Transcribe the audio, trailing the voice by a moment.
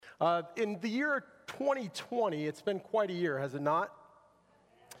In the year 2020, it's been quite a year, has it not?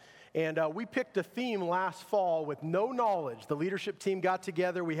 And we picked a theme last fall with no knowledge. The leadership team got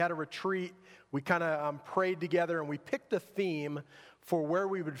together, we had a retreat, we kind of prayed together, and we picked a theme for where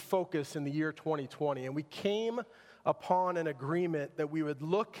we would focus in the year 2020. And we came upon an agreement that we would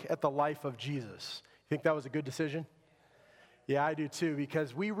look at the life of Jesus. You think that was a good decision? Yeah, I do too,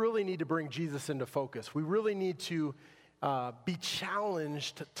 because we really need to bring Jesus into focus. We really need to be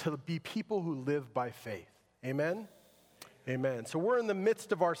challenged to be people who live by faith. Amen? Amen. So we're in the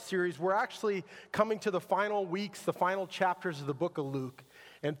midst of our series. We're actually coming to the final weeks, the final chapters of the book of Luke,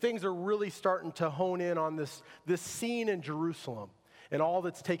 and things are really starting to hone in on this scene in Jerusalem and all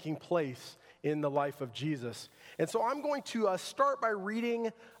that's taking place in the life of Jesus. And so I'm going to start by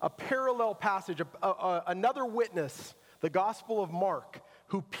reading a parallel passage, another witness, the Gospel of Mark,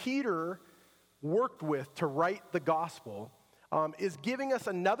 who Peter worked with to write the gospel, is giving us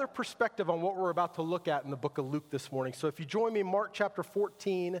another perspective on what we're about to look at in the book of Luke this morning. So if you join me in Mark chapter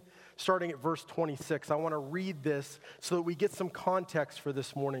 14, starting at verse 26, I want to read this so that we get some context for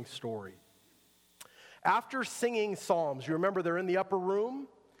this morning's story. After singing psalms, you remember they're in the upper room,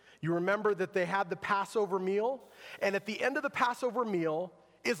 you remember that they had the Passover meal, and at the end of the Passover meal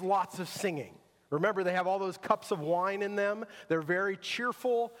is lots of singing. Remember, they have all those cups of wine in them. They're very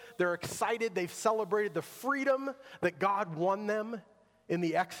cheerful. They're excited. They've celebrated the freedom that God won them in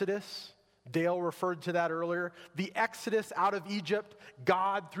the Exodus. Dale referred to that earlier. The Exodus out of Egypt,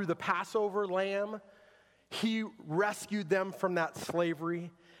 God, through the Passover lamb, he rescued them from that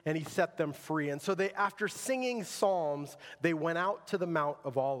slavery, and he set them free. And so after singing psalms, they went out to the Mount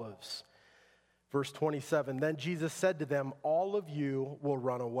of Olives. Verse 27, then Jesus said to them, all of you will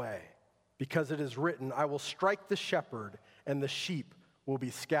run away. Because it is written, I will strike the shepherd, and the sheep will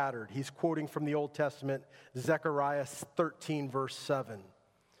be scattered. He's quoting from the Old Testament, Zechariah 13, verse 7.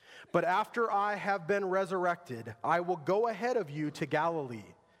 But after I have been resurrected, I will go ahead of you to Galilee.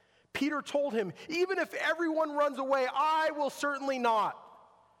 Peter told him, even if everyone runs away, I will certainly not.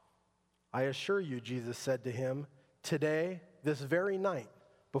 I assure you, Jesus said to him, today, this very night,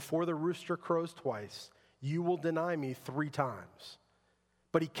 before the rooster crows twice, you will deny me 3 times.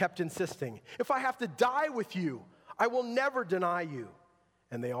 But he kept insisting, if I have to die with you, I will never deny you.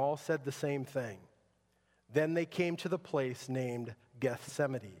 And they all said the same thing. Then they came to the place named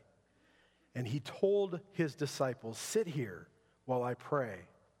Gethsemane. And he told his disciples, sit here while I pray.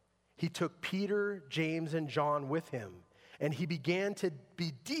 He took Peter, James, and John with him. And he began to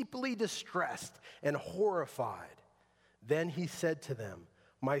be deeply distressed and horrified. Then he said to them,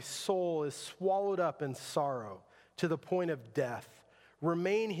 my soul is swallowed up in sorrow to the point of death.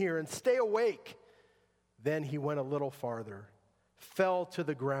 Remain here and stay awake. Then he went a little farther, fell to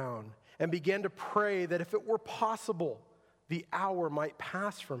the ground, and began to pray that if it were possible, the hour might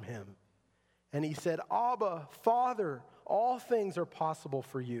pass from him. And he said, Abba, Father, all things are possible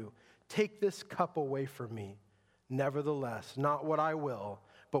for you. Take this cup away from me. Nevertheless, not what I will,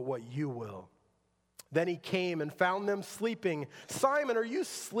 but what you will. Then he came and found them sleeping. Simon, are you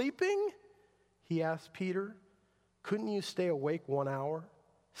sleeping? He asked Peter. Couldn't you stay awake 1 hour?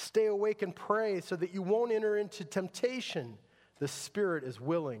 Stay awake and pray so that you won't enter into temptation. The spirit is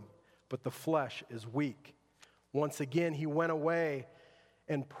willing, but the flesh is weak. Once again, he went away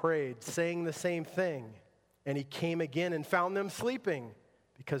and prayed, saying the same thing. And he came again and found them sleeping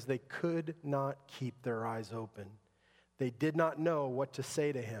because they could not keep their eyes open. They did not know what to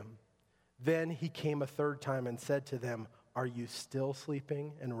say to him. Then he came a third time and said to them, are you still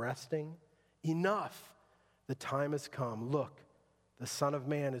sleeping and resting? Enough. The time has come. Look, the Son of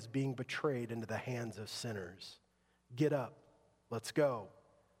Man is being betrayed into the hands of sinners. Get up. Let's go.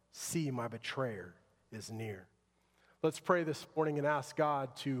 See, my betrayer is near. Let's pray this morning and ask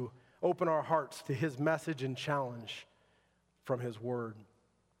God to open our hearts to his message and challenge from his word.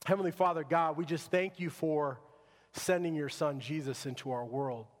 Heavenly Father, God, we just thank you for sending your son Jesus into our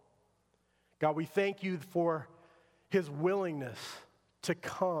world. God, we thank you for his willingness to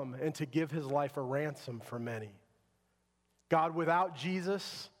come and to give his life a ransom for many. God, without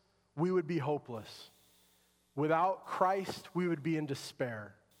Jesus, we would be hopeless. Without Christ, we would be in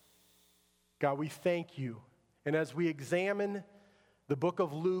despair. God, we thank you. And as we examine the book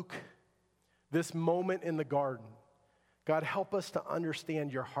of Luke, this moment in the garden, God, help us to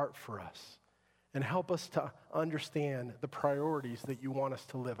understand your heart for us and help us to understand the priorities that you want us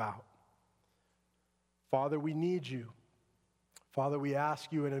to live out. Father, we need you. Father, we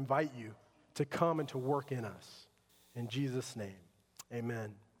ask you and invite you to come and to work in us. In Jesus' name,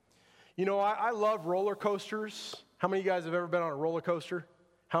 amen. You know, I love roller coasters. How many of you guys have ever been on a roller coaster?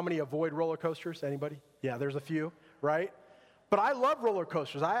 How many avoid roller coasters? Anybody? Yeah, there's a few, right? But I love roller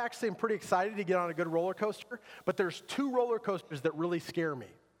coasters. I actually am pretty excited to get on a good roller coaster, but there's two roller coasters that really scare me.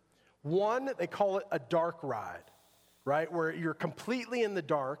 One, they call it a dark ride, right? Where you're completely in the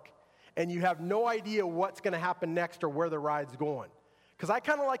dark and you have no idea what's going to happen next or where the ride's going. Because I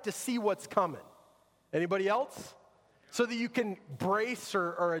kind of like to see what's coming. Anybody else? So that you can brace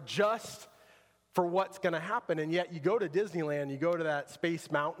or adjust for what's going to happen. And yet you go to Disneyland, you go to that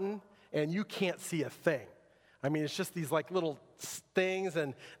Space Mountain, and you can't see a thing. I mean, it's just these like little things,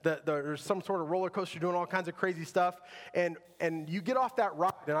 and there's some sort of roller coaster doing all kinds of crazy stuff. And you get off that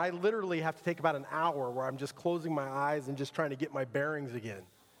ride, and I literally have to take about an hour where I'm just closing my eyes and just trying to get my bearings again,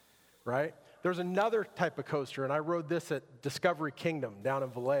 right? There's another type of coaster, and I rode this at Discovery Kingdom down in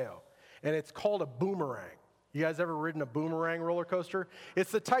Vallejo, and it's called a boomerang. You guys ever ridden a boomerang roller coaster?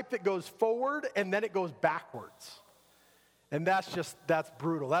 It's the type that goes forward, and then it goes backwards. And that's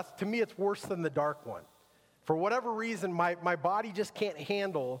brutal. To me, it's worse than the dark one. For whatever reason, my body just can't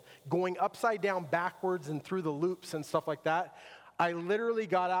handle going upside down backwards and through the loops and stuff like that. I literally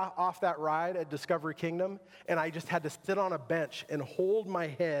got off that ride at Discovery Kingdom, and I just had to sit on a bench and hold my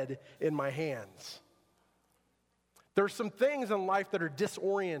head in my hands. There's some things in life that are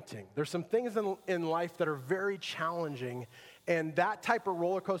disorienting. There's some things in life that are very challenging, and that type of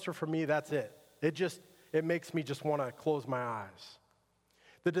roller coaster for me, that's it. It makes me just want to close my eyes.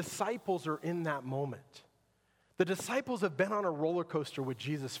 The disciples are in that moment. The disciples have been on a roller coaster with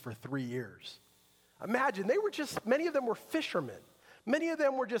Jesus for 3 years. Imagine, many of them were fishermen. Many of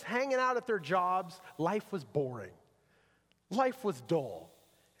them were just hanging out at their jobs. Life was boring. Life was dull.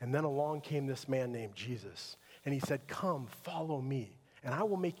 And then along came this man named Jesus. And he said, "Come, follow me, and I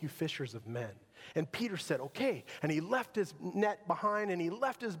will make you fishers of men." And Peter said, "Okay." And he left his net behind, and he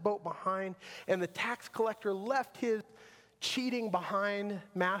left his boat behind. And the tax collector left his cheating behind,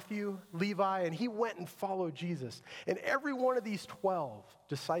 Matthew, Levi, and he went and followed Jesus. And every one of these 12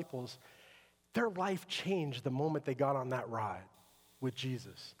 disciples, their life changed the moment they got on that ride with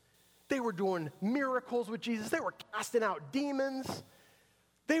Jesus. They were doing miracles with Jesus. They were casting out demons.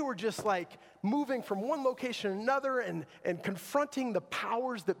 They were just like moving from one location to another and confronting the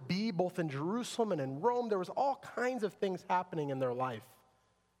powers that be, both in Jerusalem and in Rome. There was all kinds of things happening in their life.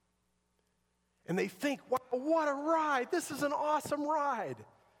 And they think, wow, what a ride. This is an awesome ride.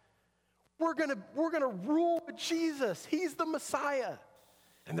 We're gonna rule with Jesus. He's the Messiah.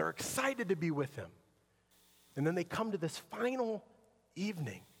 And they're excited to be with him. And then they come to this final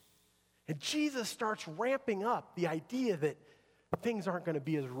evening. And Jesus starts ramping up the idea that things aren't going to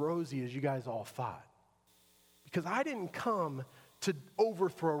be as rosy as you guys all thought. Because I didn't come to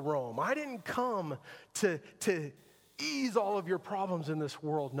overthrow Rome. I didn't come to ease all of your problems in this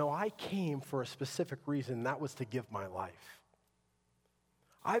world. No, I came for a specific reason, and that was to give my life.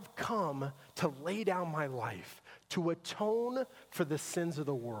 I've come to lay down my life to atone for the sins of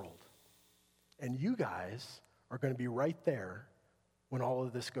the world. And you guys are going to be right there when all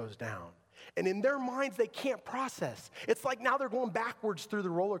of this goes down. And in their minds, they can't process. It's like now they're going backwards through the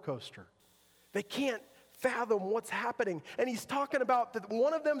roller coaster. They can't fathom what's happening. And he's talking about that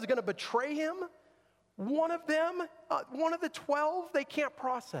one of them is going to betray him. One of them, one of the 12, they can't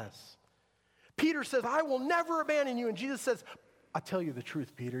process. Peter says, "I will never abandon you." And Jesus says, "I'll tell you the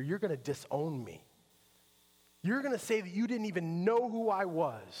truth, Peter. You're going to disown me. You're going to say that you didn't even know who I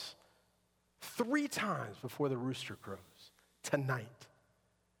was 3 times before the rooster crows tonight."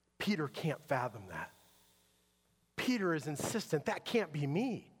 Peter can't fathom that. Peter is insistent, that can't be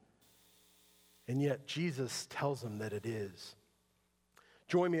me. And yet Jesus tells him that it is.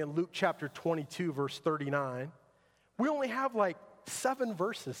 Join me in Luke chapter 22, verse 39. We only have like 7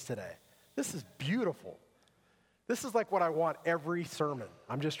 verses today. This is beautiful. This is like what I want every sermon.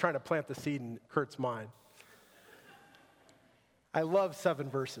 I'm just trying to plant the seed in Kurt's mind. I love 7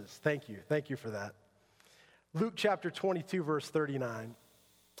 verses. Thank you. Thank you for that. Luke chapter 22, verse 39.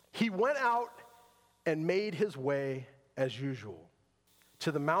 He went out and made his way as usual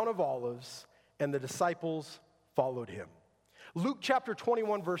to the Mount of Olives, and the disciples followed him. Luke chapter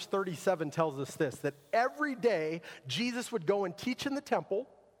 21, verse 37 tells us this, that every day Jesus would go and teach in the temple,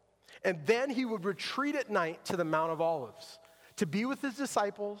 and then he would retreat at night to the Mount of Olives to be with his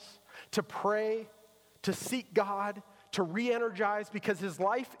disciples, to pray, to seek God, to re-energize, because his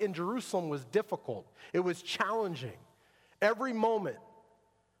life in Jerusalem was difficult. It was challenging. Every moment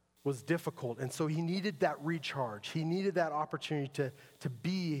was difficult, and so he needed that recharge. He needed that opportunity to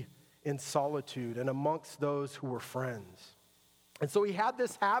be in solitude and amongst those who were friends. And so he had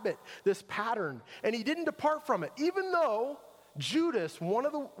this habit, this pattern, and he didn't depart from it, even though Judas, one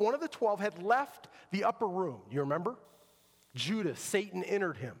of the 12, had left the upper room. You remember? Judas, Satan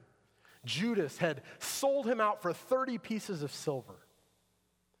entered him. Judas had sold him out for 30 pieces of silver.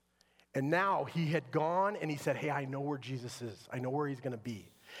 And now he had gone and he said, hey, I know where Jesus is. I know where he's going to be.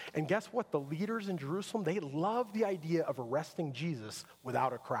 And guess what? The leaders in Jerusalem, they loved the idea of arresting Jesus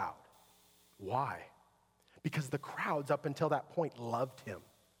without a crowd. Why? Because the crowds up until that point loved him.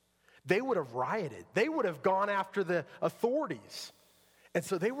 They would have rioted. They would have gone after the authorities. And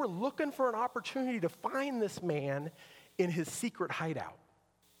so they were looking for an opportunity to find this man in his secret hideout.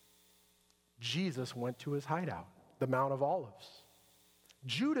 Jesus went to his hideout, the Mount of Olives.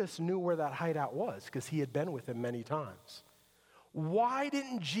 Judas knew where that hideout was because he had been with him many times. Why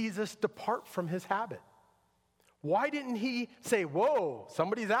didn't Jesus depart from his habit? Why didn't he say, whoa,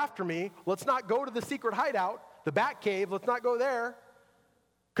 somebody's after me. Let's not go to the secret hideout, the bat cave. Let's not go there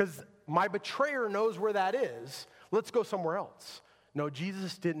because my betrayer knows where that is. Let's go somewhere else. No,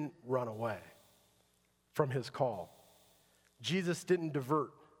 Jesus didn't run away from his call. Jesus didn't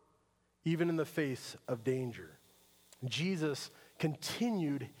divert, even in the face of danger. Jesus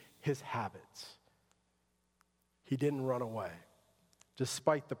continued his habits. He didn't run away,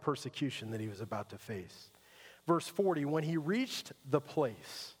 despite the persecution that he was about to face. Verse 40, when he reached the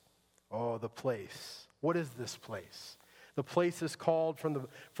place, the place. What is this place? The place is called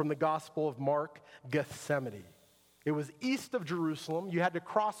from the Gospel of Mark, Gethsemane. It was east of Jerusalem. You had to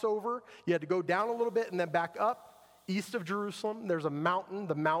cross over. You had to go down a little bit and then back up. East of Jerusalem, there's a mountain,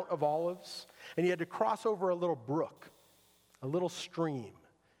 the Mount of Olives. And you had to cross over a little brook, a little stream.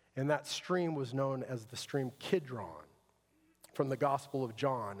 And that stream was known as the stream Kidron, from the Gospel of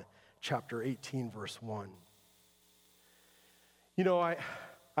John, chapter 18, verse 1. You know,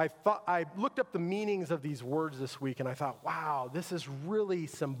 I looked up the meanings of these words this week, and I thought, wow, this is really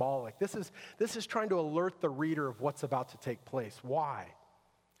symbolic. This is trying to alert the reader of what's about to take place. Why?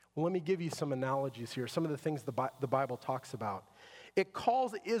 Well, let me give you some analogies here, some of the things the Bible talks about. It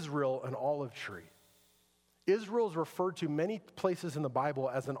calls Israel an olive tree. Israel is referred to many places in the Bible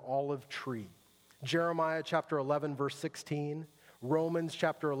as an olive tree. Jeremiah chapter 11, verse 16, Romans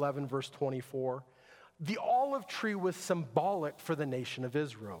chapter 11, verse 24. The olive tree was symbolic for the nation of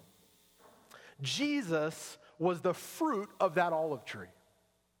Israel. Jesus was the fruit of that olive tree.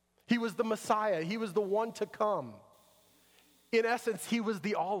 He was the Messiah. He was the one to come. In essence, he was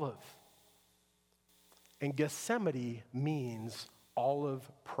the olive. And Gethsemane means olive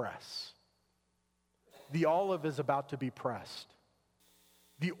press. The olive is about to be pressed.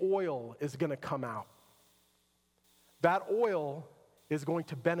 The oil is going to come out. That oil is going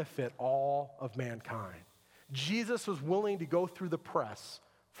to benefit all of mankind. Jesus was willing to go through the press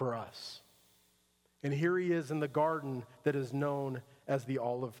for us. And here he is in the garden that is known as the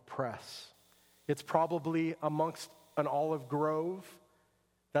olive press. It's probably amongst an olive grove.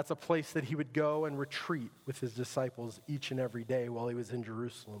 That's a place that he would go and retreat with his disciples each and every day while he was in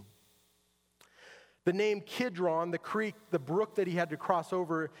Jerusalem. The name Kidron, the creek, the brook that he had to cross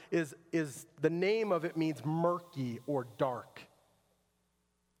over, is the name of it means murky or dark.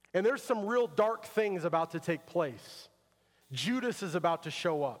 And there's some real dark things about to take place. Judas is about to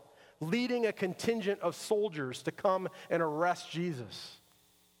show up, leading a contingent of soldiers to come and arrest Jesus.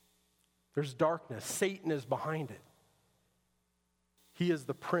 There's darkness. Satan is behind it. He is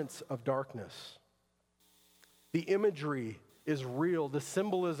the prince of darkness. The imagery is real. The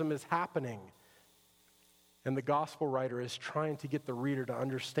symbolism is happening. And the gospel writer is trying to get the reader to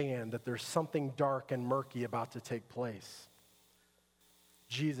understand that there's something dark and murky about to take place.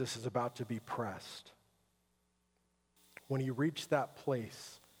 Jesus is about to be pressed. When he reached that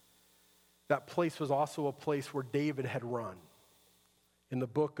place was also a place where David had run. In the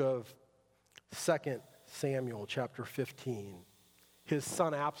book of 2 Samuel, chapter 15, his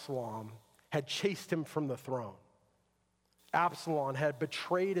son Absalom had chased him from the throne. Absalom had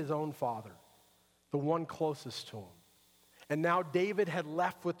betrayed his own father, the one closest to him. And now David had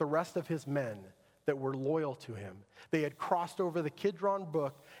left with the rest of his men that were loyal to him. They had crossed over the Kidron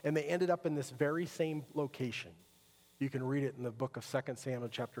Brook, and they ended up in this very same location. You can read it in the book of 2 Samuel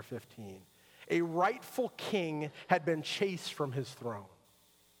chapter 15. A rightful king had been chased from his throne,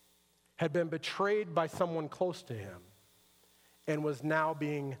 had been betrayed by someone close to him, and was now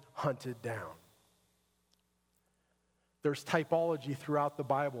being hunted down. There's typology throughout the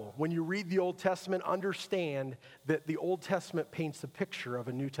Bible. When you read the Old Testament, understand that the Old Testament paints a picture of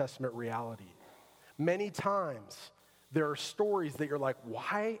a New Testament reality. Many times, there are stories that you're like,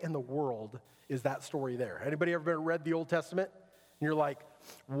 why in the world is that story there? Anybody ever read the Old Testament? And you're like,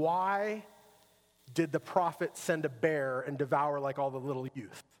 why did the prophet send a bear and devour like all the little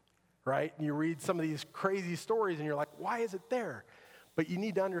youth? Right? And you read some of these crazy stories and you're like, why is it there? But you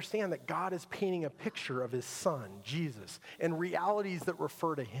need to understand that God is painting a picture of his son, Jesus, and realities that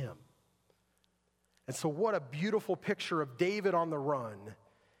refer to him. And so what a beautiful picture of David on the run,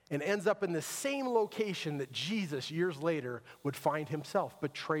 and ends up in the same location that Jesus years later would find himself,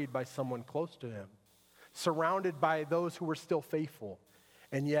 betrayed by someone close to him, surrounded by those who were still faithful,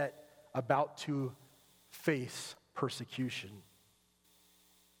 and yet about to face persecution.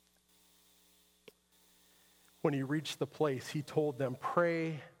 When he reached the place, he told them,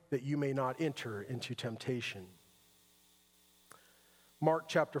 "Pray that you may not enter into temptation." Mark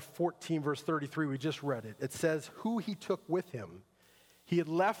chapter 14, verse 33, we just read it. It says who he took with him. He had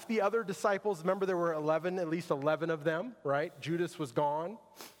left the other disciples. Remember, there were 11, at least 11 of them, right? Judas was gone.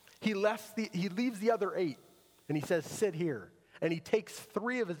 He leaves the other 8, and he says, "Sit here." And he takes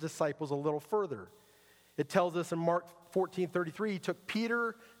 3 of his disciples a little further. It tells us in Mark 14:33, he took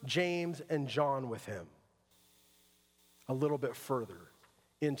Peter, James, and John with him a little bit further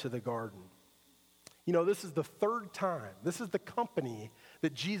into the garden. You know, this is the 3rd time. This is the company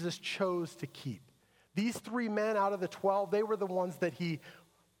that Jesus chose to keep. These 3 men out of the 12, they were the ones that he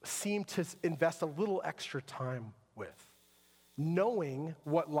seemed to invest a little extra time with, knowing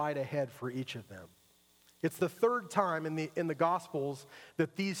what lied ahead for each of them. It's the 3rd time in the Gospels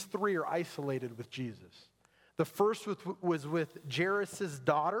that these 3 are isolated with Jesus. The first was with Jairus'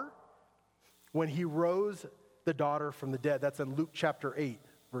 daughter when he rose the daughter from the dead. That's in Luke chapter 8,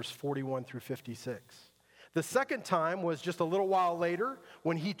 verse 41 through 56. The second time was just a little while later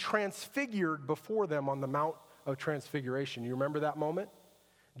when he transfigured before them on the Mount of Transfiguration. You remember that moment?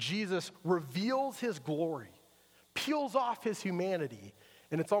 Jesus reveals his glory, peels off his humanity,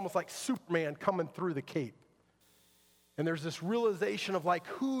 and it's almost like Superman coming through the cape. And there's this realization of like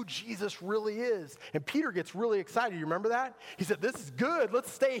who Jesus really is. And Peter gets really excited. You remember that? He said, "This is good. Let's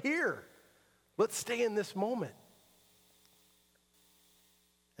stay here. Let's stay in this moment."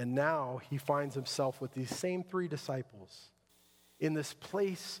 And now he finds himself with these same 3 disciples in this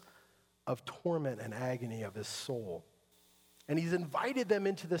place of torment and agony of his soul. And he's invited them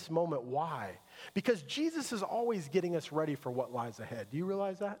into this moment. Why? Because Jesus is always getting us ready for what lies ahead. Do you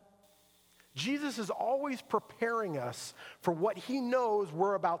realize that? Jesus is always preparing us for what he knows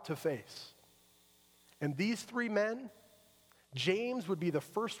we're about to face. And these 3 men, James would be the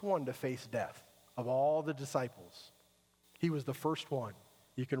first one to face death of all the disciples. He was the first one.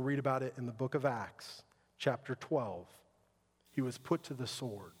 You can read about it in the book of Acts, chapter 12. He was put to the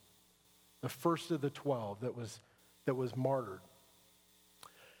sword, the first of the 12 that was martyred.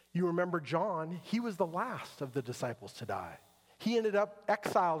 You remember John, he was the last of the disciples to die. He ended up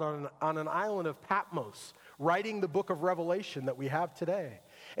exiled on an island of Patmos, writing the book of Revelation that we have today.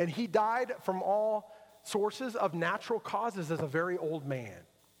 And he died from all sources of natural causes as a very old man.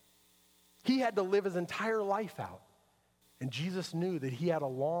 He had to live his entire life out. And Jesus knew that he had a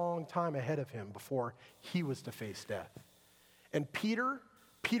long time ahead of him before he was to face death. And Peter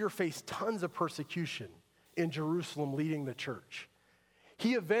faced tons of persecution in Jerusalem leading the church.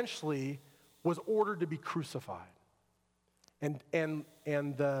 He eventually was ordered to be crucified. And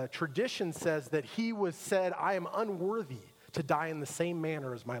the tradition says that he was said, "I am unworthy to die in the same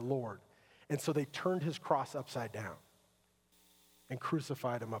manner as my Lord." And so they turned his cross upside down and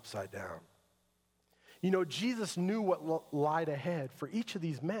crucified him upside down. You know, Jesus knew what lied ahead for each of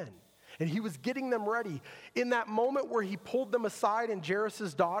these men, and he was getting them ready. In that moment where he pulled them aside in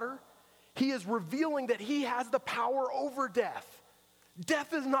Jairus' daughter, he is revealing that he has the power over death.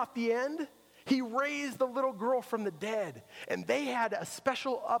 Death is not the end. He raised the little girl from the dead, and they had a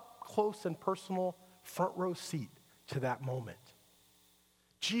special up close and personal front row seat to that moment.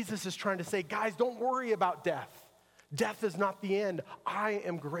 Jesus is trying to say, guys, don't worry about death. Death is not the end. I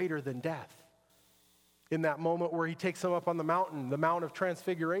am greater than death. In that moment where he takes them up on the mountain, the Mount of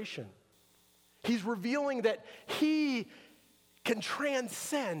Transfiguration, he's revealing that he can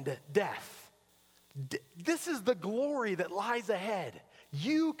transcend death. This is the glory that lies ahead.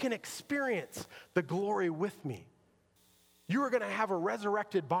 You can experience the glory with me. You are going to have a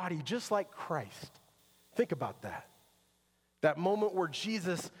resurrected body just like Christ. Think about that. That moment where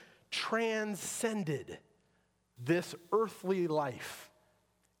Jesus transcended this earthly life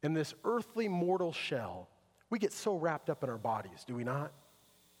in this earthly mortal shell. We get so wrapped up in our bodies, do we not?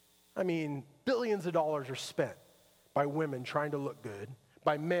 I mean, billions of dollars are spent by women trying to look good,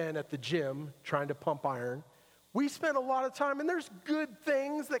 by men at the gym trying to pump iron. We spend a lot of time, and there's good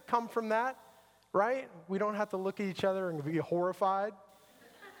things that come from that, right? We don't have to look at each other and be horrified.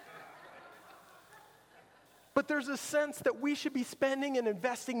 But there's a sense that we should be spending and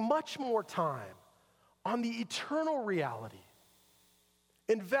investing much more time on the eternal reality,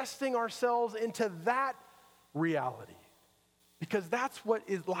 investing ourselves into that reality, because that's what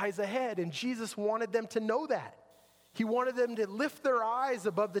lies ahead, and Jesus wanted them to know that. He wanted them to lift their eyes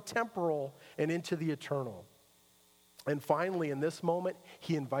above the temporal and into the eternal. And finally, in this moment,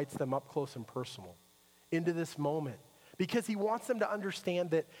 he invites them up close and personal into this moment because he wants them to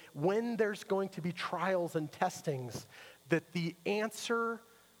understand that when there's going to be trials and testings, that the answer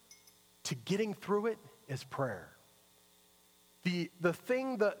to getting through it is prayer. The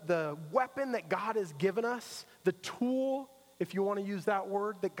weapon that God has given us, the tool, if you want to use that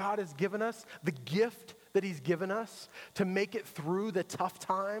word, that God has given us, the gift that he's given us to make it through the tough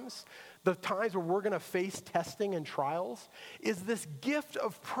times, the times where we're going to face testing and trials, is this gift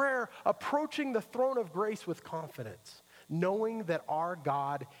of prayer, approaching the throne of grace with confidence, knowing that our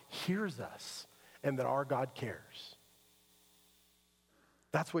God hears us and that our God cares.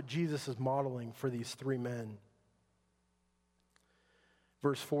 That's what Jesus is modeling for these three men.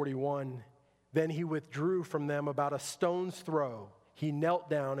 Verse 41, then he withdrew from them about a stone's throw. He knelt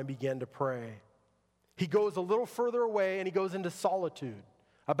down and began to pray. He goes a little further away and he goes into solitude,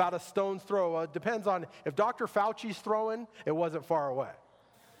 about a stone's throw. It depends on if Dr. Fauci's throwing, it wasn't far away.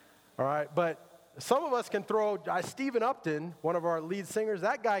 All right, but some of us can throw. Stephen Upton, one of our lead singers,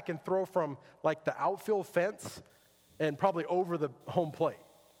 that guy can throw from like the outfield fence and probably over the home plate.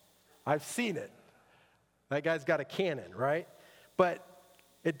 I've seen it. That guy's got a cannon, right? But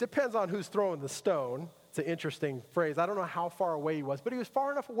it depends on who's throwing the stone. It's an interesting phrase. I don't know how far away he was, but he was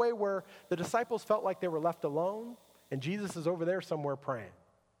far enough away where the disciples felt like they were left alone, and Jesus is over there somewhere praying.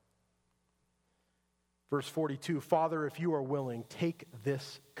 Verse 42, Father, if you are willing, take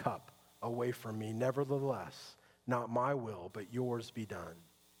this cup away from me. Nevertheless, not my will, but yours be done.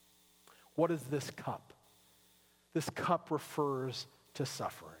 What is this cup? This cup refers to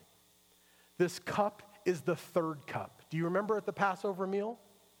suffering. This cup is the third cup. Do you remember at the Passover meal?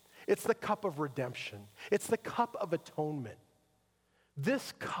 It's the cup of redemption. It's the cup of atonement.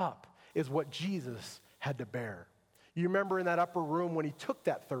 This cup is what Jesus had to bear. You remember in that upper room when he took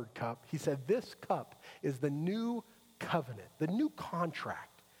that third cup, he said, this cup is the new covenant, the new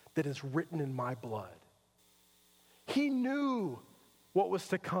contract that is written in my blood. He knew what was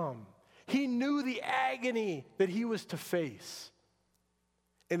to come. He knew the agony that he was to face.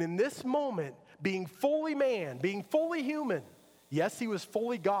 And in this moment, being fully man, being fully human, yes, he was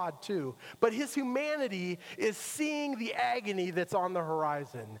fully God too, but his humanity is seeing the agony that's on the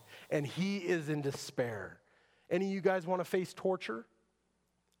horizon, and he is in despair. Any of you guys want to face torture?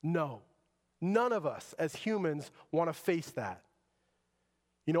 No. None of us as humans want to face that.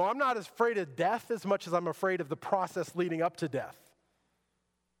 You know, I'm not as afraid of death as much as I'm afraid of the process leading up to death.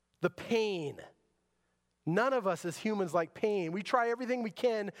 The pain. None of us as humans like pain. We try everything we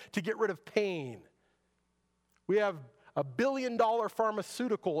can to get rid of pain. We have a $1 billion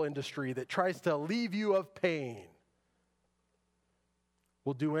pharmaceutical industry that tries to alleviate you of pain.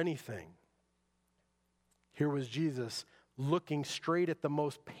 We'll do anything. Here was Jesus looking straight at the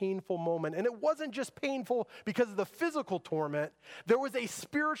most painful moment. And it wasn't just painful because of the physical torment. There was a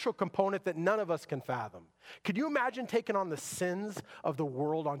spiritual component that none of us can fathom. Could you imagine taking on the sins of the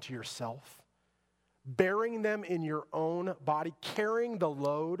world onto yourself? Bearing them in your own body, carrying the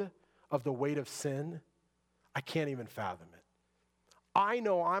load of the weight of sin? I can't even fathom it. I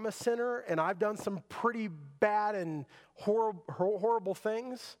know I'm a sinner and I've done some pretty bad and horrible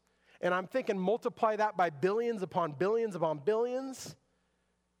things. And I'm thinking, multiply that by billions upon billions upon billions.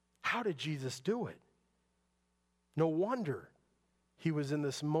 How did Jesus do it? No wonder he was in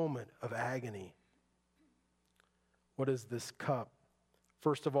this moment of agony. What is this cup?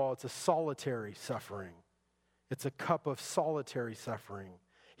 First of all, it's a solitary suffering. It's a cup of solitary suffering.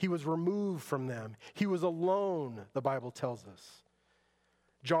 He was removed from them. He was alone, the Bible tells us.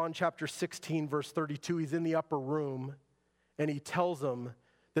 John chapter 16, verse 32, he's in the upper room, and he tells them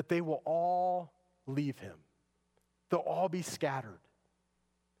that they will all leave him. They'll all be scattered.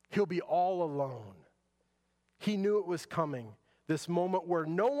 He'll be all alone. He knew it was coming, this moment where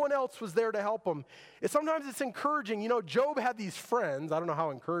no one else was there to help him. Sometimes it's encouraging. You know, Job had these friends. I don't know how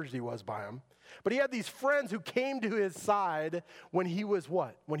encouraged he was by them, but he had these friends who came to his side when he was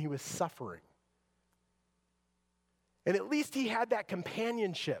what? When he was suffering. And at least he had that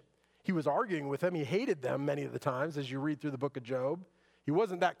companionship. He was arguing with them. He hated them many of the times as you read through the book of Job. He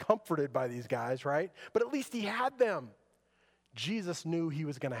wasn't that comforted by these guys, right? But at least he had them. Jesus knew he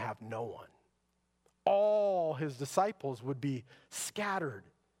was going to have no one. All his disciples would be scattered.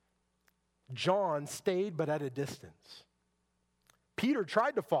 John stayed, but at a distance. Peter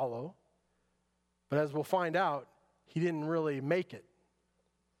tried to follow, but as we'll find out, he didn't really make it.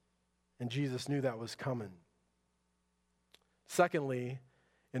 And Jesus knew that was coming. Secondly,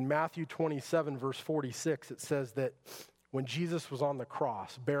 in Matthew 27, verse 46, it says that when Jesus was on the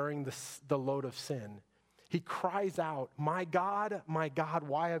cross, bearing the load of sin, he cries out, my God,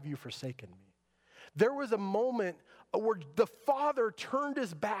 why have you forsaken me? There was a moment where the Father turned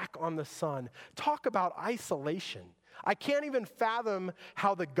his back on the Son. Talk about isolation. I can't even fathom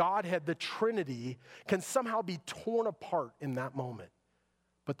how the Godhead, the Trinity, can somehow be torn apart in that moment.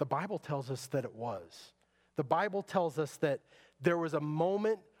 But the Bible tells us that it was. The Bible tells us that there was a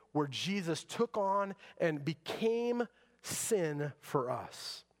moment where Jesus took on and became sin for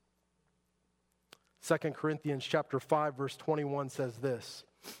us. 2 Corinthians chapter 5, verse 21 says this,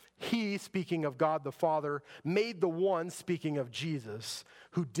 he, speaking of God the Father, made the one, speaking of Jesus,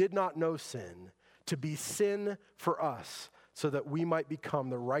 who did not know sin, to be sin for us, so that we might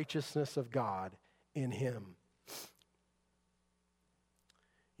become the righteousness of God in him.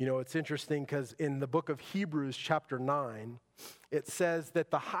 You know, it's interesting because in the book of Hebrews chapter 9, it says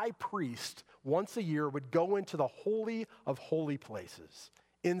that the high priest once a year would go into the holy of holy places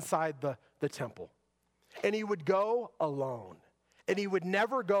inside the temple. And he would go alone. And he would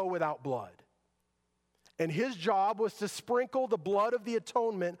never go without blood. And his job was to sprinkle the blood of the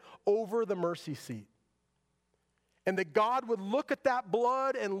atonement over the mercy seat. And that God would look at that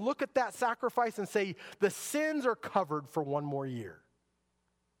blood and look at that sacrifice and say, the sins are covered for one more year.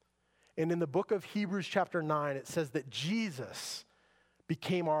 And in the book of Hebrews chapter 9, it says that Jesus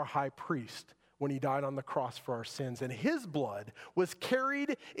became our high priest when he died on the cross for our sins. And his blood was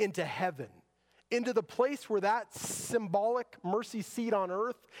carried into heaven, into the place where that symbolic mercy seat on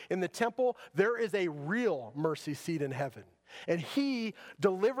earth in the temple, there is a real mercy seat in heaven. And he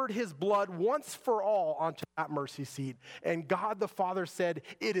delivered his blood once for all onto that mercy seat. And God the Father said,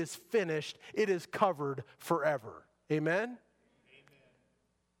 it is finished, it is covered forever. Amen?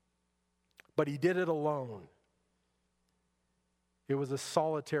 But he did it alone. It was a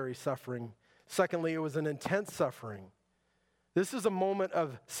solitary suffering. Secondly, it was an intense suffering. This is a moment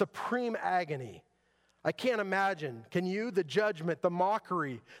of supreme agony. I can't imagine. Can you? The judgment, the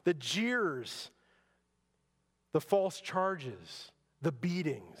mockery, the jeers, the false charges, the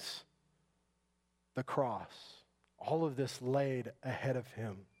beatings, the cross. All of this laid ahead of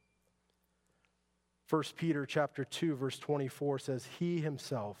him. 1 Peter chapter 2, verse 24 says, he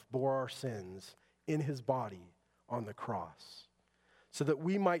himself bore our sins in his body on the cross, so that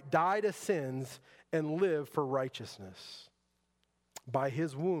we might die to sins and live for righteousness. By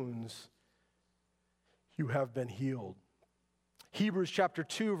his wounds, you have been healed. Hebrews chapter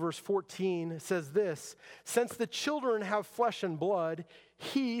 2, verse 14 says this, since the children have flesh and blood,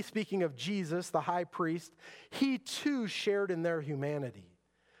 he, speaking of Jesus, the high priest, he too shared in their humanity,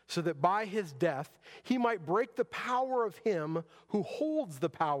 so that by his death he might break the power of him who holds the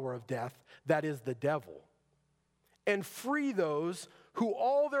power of death, that is the devil, and free those who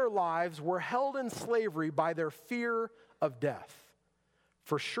all their lives were held in slavery by their fear of death.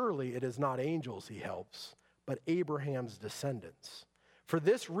 For surely it is not angels he helps, but Abraham's descendants. For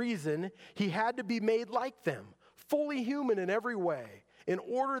this reason, he had to be made like them, fully human in every way, in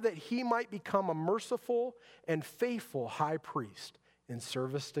order that he might become a merciful and faithful high priest in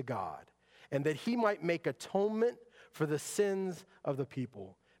service to God, and that he might make atonement for the sins of the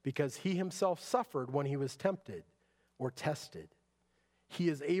people, because he himself suffered when he was tempted or tested. He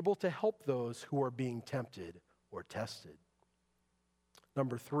is able to help those who are being tempted or tested.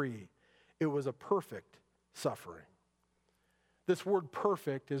 Number 3, it was a perfect suffering. This word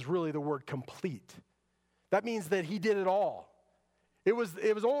perfect is really the word complete. That means that he did it all. It was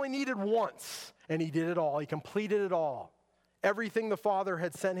only needed once, and he did it all. He completed it all. Everything the Father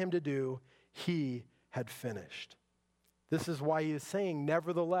had sent him to do, he had finished. This is why he is saying,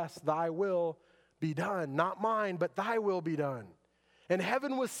 nevertheless, thy will be done. Not mine, but thy will be done. And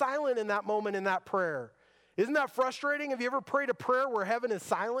heaven was silent in that moment in that prayer. Isn't that frustrating? Have you ever prayed a prayer where heaven is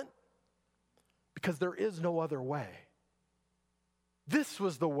silent? Because there is no other way. This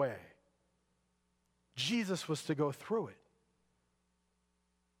was the way. Jesus was to go through it.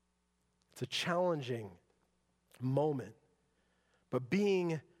 It's a challenging moment. But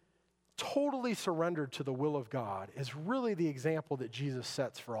being totally surrendered to the will of God is really the example that Jesus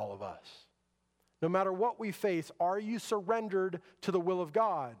sets for all of us. No matter what we face, are you surrendered to the will of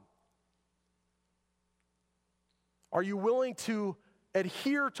God? Are you willing to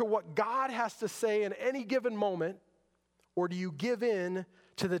adhere to what God has to say in any given moment, or do you give in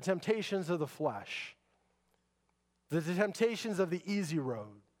to the temptations of the flesh, the temptations of the easy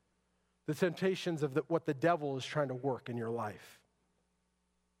road, the temptations of what the devil is trying to work in your life?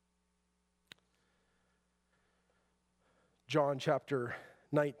 John chapter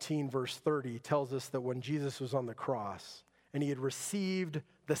 19, verse 30 tells us that when Jesus was on the cross and he had received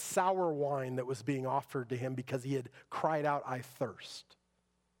the sour wine that was being offered to him because he had cried out, I thirst,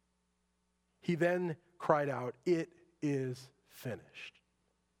 he then cried out, "It is finished."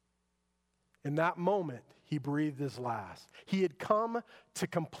 In that moment, he breathed his last. He had come to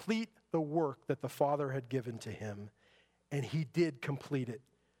complete the work that the Father had given to him, and he did complete it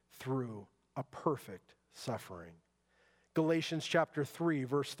through a perfect suffering. Galatians chapter 3,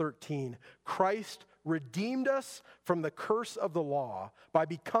 verse 13, Christ redeemed us from the curse of the law by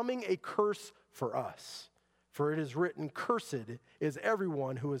becoming a curse for us. For it is written, "Cursed is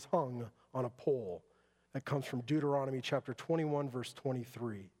everyone who is hung on a pole." That comes from Deuteronomy chapter 21, verse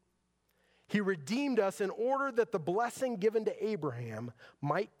 23. He redeemed us in order that the blessing given to Abraham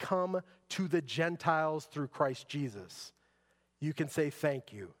might come to the Gentiles through Christ Jesus. You can say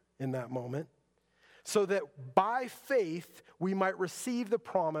thank you in that moment. So that by faith we might receive the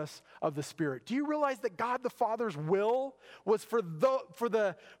promise of the Spirit. Do you realize that God the Father's will was for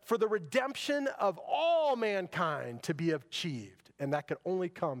the redemption of all mankind to be achieved, and that could only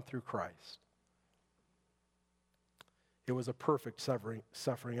come through Christ? It was a perfect suffering.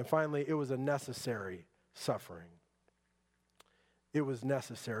 And finally, it was a necessary suffering. It was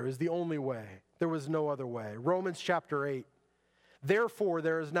necessary. It was the only way. There was no other way. Romans chapter 8. Therefore,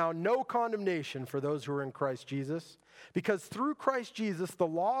 there is now no condemnation for those who are in Christ Jesus, because through Christ Jesus, the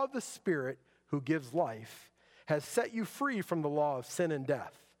law of the Spirit who gives life has set you free from the law of sin and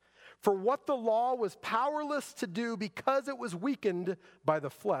death. For what the law was powerless to do because it was weakened by the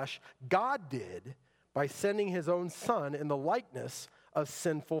flesh, God did by sending his own Son in the likeness of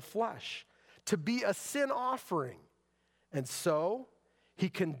sinful flesh to be a sin offering. And so he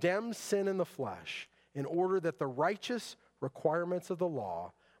condemned sin in the flesh in order that the righteous requirements of the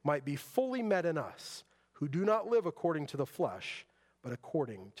law might be fully met in us who do not live according to the flesh, but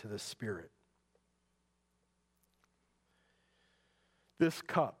according to the Spirit. This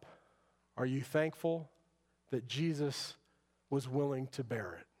cup, are you thankful that Jesus was willing to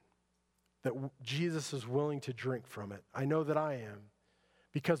bear it? That Jesus is willing to drink from it? I know that I am.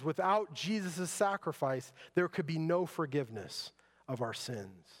 Because without Jesus' sacrifice, there could be no forgiveness of our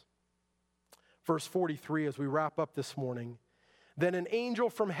sins. Verse 43, as we wrap up this morning, then an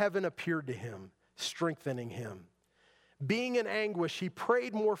angel from heaven appeared to him, strengthening him. Being in anguish, he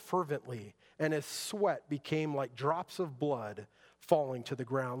prayed more fervently, and his sweat became like drops of blood falling to the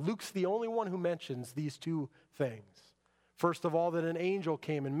ground. Luke's the only one who mentions these two things. First of all, that an angel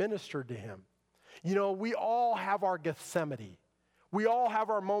came and ministered to him. You know, we all have our Gethsemane. We all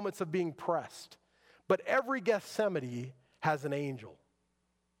have our moments of being pressed. But every Gethsemane has an angel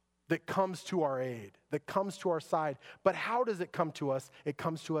that comes to our aid, that comes to our side. But how does it come to us? It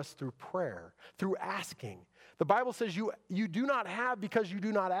comes to us through prayer, through asking. The Bible says you do not have because you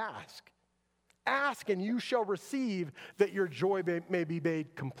do not ask. Ask and you shall receive, that your joy may be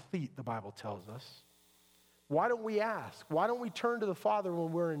made complete, the Bible tells us. Why don't we ask? Why don't we turn to the Father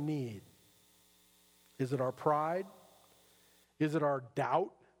when we're in need? Is it our pride? Is it our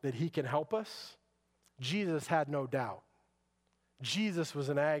doubt that he can help us? Jesus had no doubt. Jesus was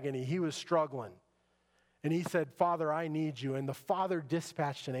in agony. He was struggling. And he said, "Father, I need you." And the Father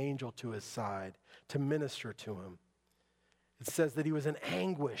dispatched an angel to his side to minister to him. It says that he was in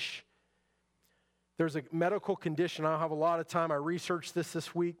anguish. There's a medical condition. I don't have a lot of time. I researched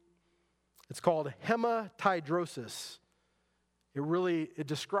this week. It's called hematidrosis. It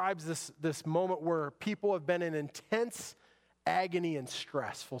describes this moment where people have been in intense agony and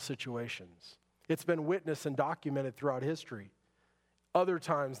stressful situations. It's been witnessed and documented throughout history. Other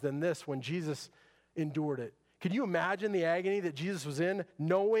times than this, when Jesus endured it. Can you imagine the agony that Jesus was in,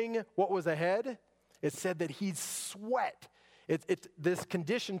 knowing what was ahead? It said that he'd sweat. This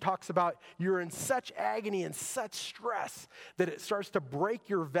condition talks about you're in such agony and such stress that it starts to break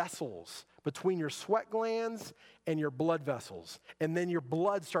your vessels between your sweat glands and your blood vessels. And then your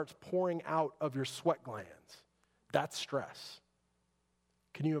blood starts pouring out of your sweat glands. That's stress.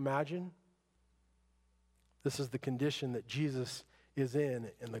 Can you imagine? This is the condition that Jesus is in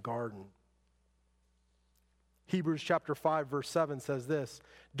the garden. Hebrews chapter 5, verse 7 says this: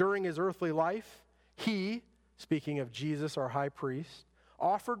 during his earthly life, he, speaking of Jesus, our high priest,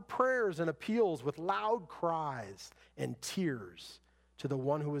 offered prayers and appeals with loud cries and tears to the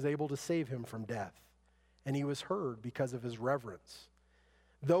one who was able to save him from death. And he was heard because of his reverence.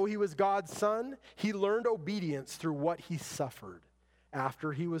 Though he was God's son, he learned obedience through what he suffered.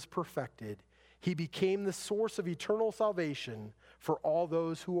 After he was perfected, he became the source of eternal salvation for all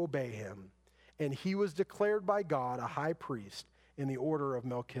those who obey him. And he was declared by God a high priest in the order of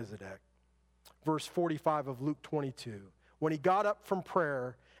Melchizedek. Verse 45 of Luke 22. When he got up from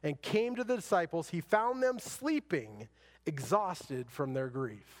prayer and came to the disciples, he found them sleeping, exhausted from their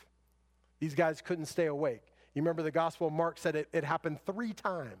grief. These guys couldn't stay awake. You remember the Gospel of Mark said it happened 3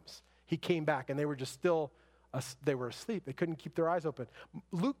 times. he came back, and they were just still, they were asleep. They couldn't keep their eyes open.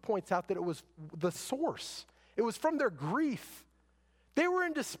 Luke points out that it was the source. It was from their grief. They were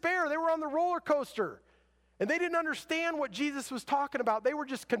in despair. They were on the roller coaster, and they didn't understand what Jesus was talking about. They were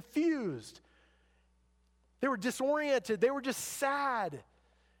just confused. They were disoriented. They were just sad.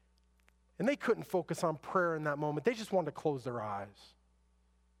 And they couldn't focus on prayer in that moment. They just wanted to close their eyes,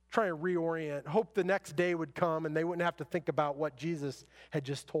 try to reorient, hope the next day would come and they wouldn't have to think about what Jesus had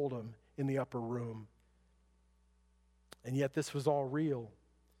just told them in the upper room. And yet this was all real.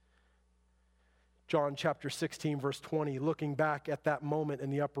 John chapter 16, verse 20, looking back at that moment in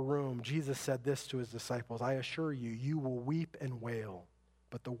the upper room, Jesus said this to his disciples, I assure you, you will weep and wail,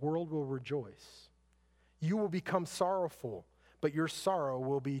 but the world will rejoice. You will become sorrowful, but your sorrow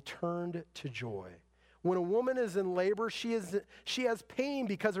will be turned to joy. When a woman is in labor, she has pain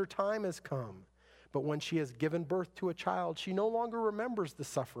because her time has come. But when she has given birth to a child, she no longer remembers the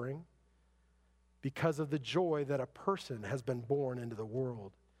suffering because of the joy that a person has been born into the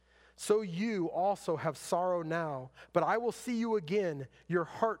world. So you also have sorrow now, but I will see you again. Your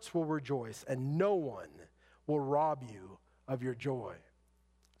hearts will rejoice, and no one will rob you of your joy.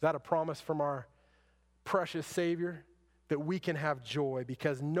 Is that a promise from our precious Savior? That we can have joy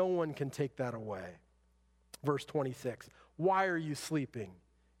because no one can take that away. Verse 26, why are you sleeping?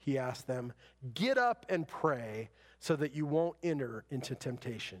 He asked them. Get up and pray so that you won't enter into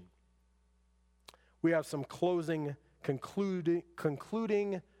temptation. We have some concluding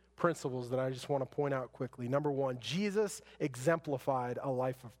principles that I just want to point out quickly. Number one, Jesus exemplified a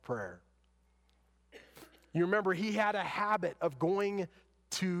life of prayer. You remember he had a habit of going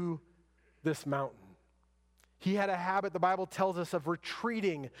to this mountain. He had a habit, the Bible tells us, of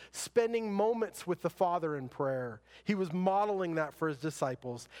retreating, spending moments with the Father in prayer. He was modeling that for his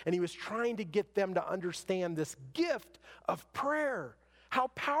disciples, and he was trying to get them to understand this gift of prayer, how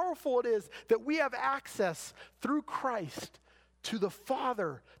powerful it is that we have access through Christ to the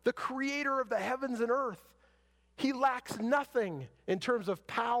Father, the creator of the heavens and earth. He lacks nothing in terms of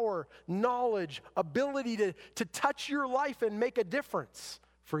power, knowledge, ability to touch your life and make a difference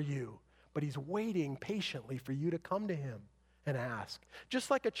for you. But he's waiting patiently for you to come to him and ask.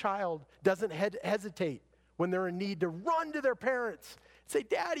 Just like a child doesn't hesitate when they're in need to run to their parents. Say,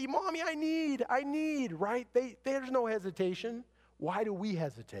 Daddy, Mommy, I need, right? There's no hesitation. Why do we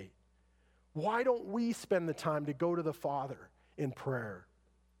hesitate? Why don't we spend the time to go to the Father in prayer?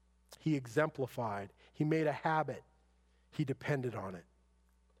 He exemplified. He made a habit. He depended on it.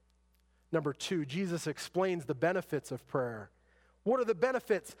 Number two, Jesus explains the benefits of prayer. What are the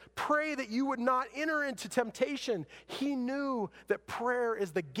benefits? Pray that you would not enter into temptation. He knew that prayer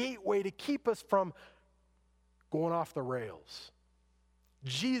is the gateway to keep us from going off the rails.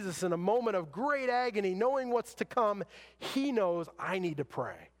 Jesus, in a moment of great agony, knowing what's to come, he knows I need to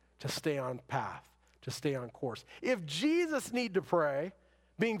pray to stay on path, to stay on course. If Jesus need to pray,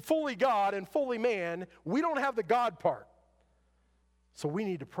 being fully God and fully man, we don't have the God part. So we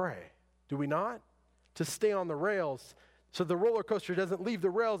need to pray, do we not? To stay on the rails, so the roller coaster doesn't leave the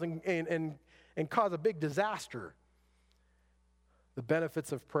rails and cause a big disaster. The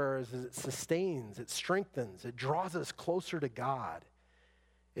benefits of prayer is it sustains, it strengthens, it draws us closer to God.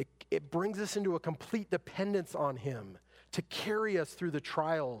 It brings us into a complete dependence on him to carry us through the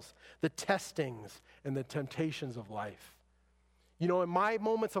trials, the testings, and the temptations of life. You know, in my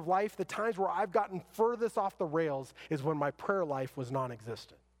moments of life, the times where I've gotten furthest off the rails is when my prayer life was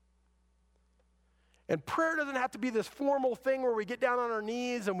non-existent. And prayer doesn't have to be this formal thing where we get down on our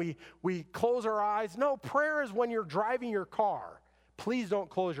knees and we close our eyes. No, prayer is when you're driving your car. Please don't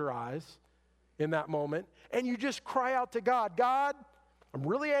close your eyes in that moment. And you just cry out to God, God, I'm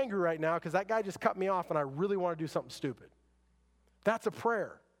really angry right now because that guy just cut me off and I really want to do something stupid. That's a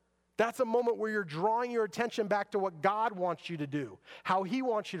prayer. That's a moment where you're drawing your attention back to what God wants you to do, how he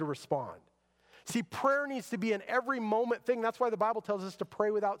wants you to respond. See, prayer needs to be an every moment thing. That's why the Bible tells us to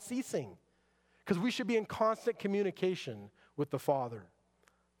pray without ceasing. Because we should be in constant communication with the Father.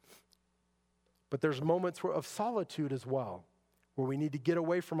 But there's moments of solitude as well, where we need to get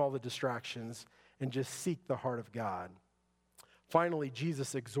away from all the distractions and just seek the heart of God. Finally,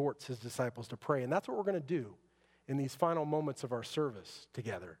 Jesus exhorts his disciples to pray, and that's what we're going to do in these final moments of our service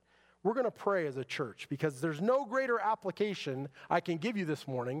together. We're going to pray as a church because there's no greater application I can give you this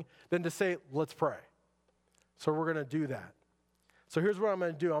morning than to say, let's pray. So we're going to do that. So here's what I'm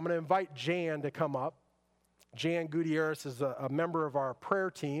going to do. I'm going to invite Jan to come up. Jan Gutierrez is a member of our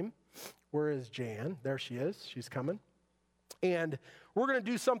prayer team. Where is Jan? There she is. She's coming. And we're going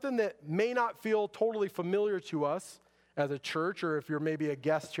to do something that may not feel totally familiar to us as a church, or if you're maybe a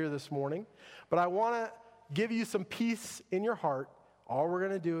guest here this morning. But I want to give you some peace in your heart All we're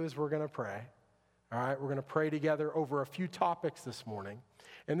going to do is we're going to pray. All right, we're going to pray together over a few topics this morning.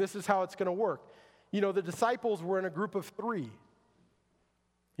 And this is how it's going to work. You know, the disciples were in a group of 3.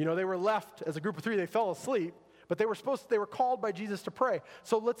 You know, they were left as a group of 3. They fell asleep, but they were called by Jesus to pray.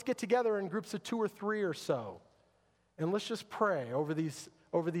 So let's get together in groups of 2 or 3 or so. And let's just pray over these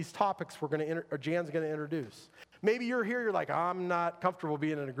topics Jan's going to introduce. Maybe you're here, you're like, I'm not comfortable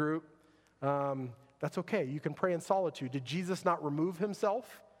being in a group. That's okay. You can pray in solitude. Did Jesus not remove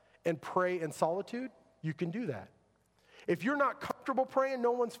himself and pray in solitude? You can do that. If you're not comfortable praying,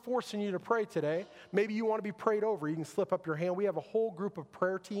 no one's forcing you to pray today. Maybe you want to be prayed over. You can slip up your hand. We have a whole group of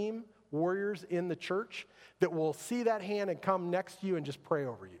prayer team warriors in the church that will see that hand and come next to you and just pray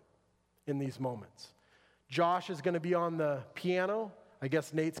over you in these moments. Josh is going to be on the piano. I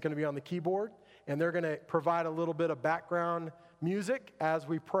guess Nate's going to be on the keyboard. And they're going to provide a little bit of background music as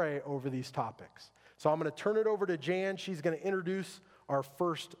we pray over these topics. So I'm going to turn it over to Jan. She's going to introduce our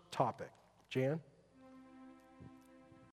first topic. Jan?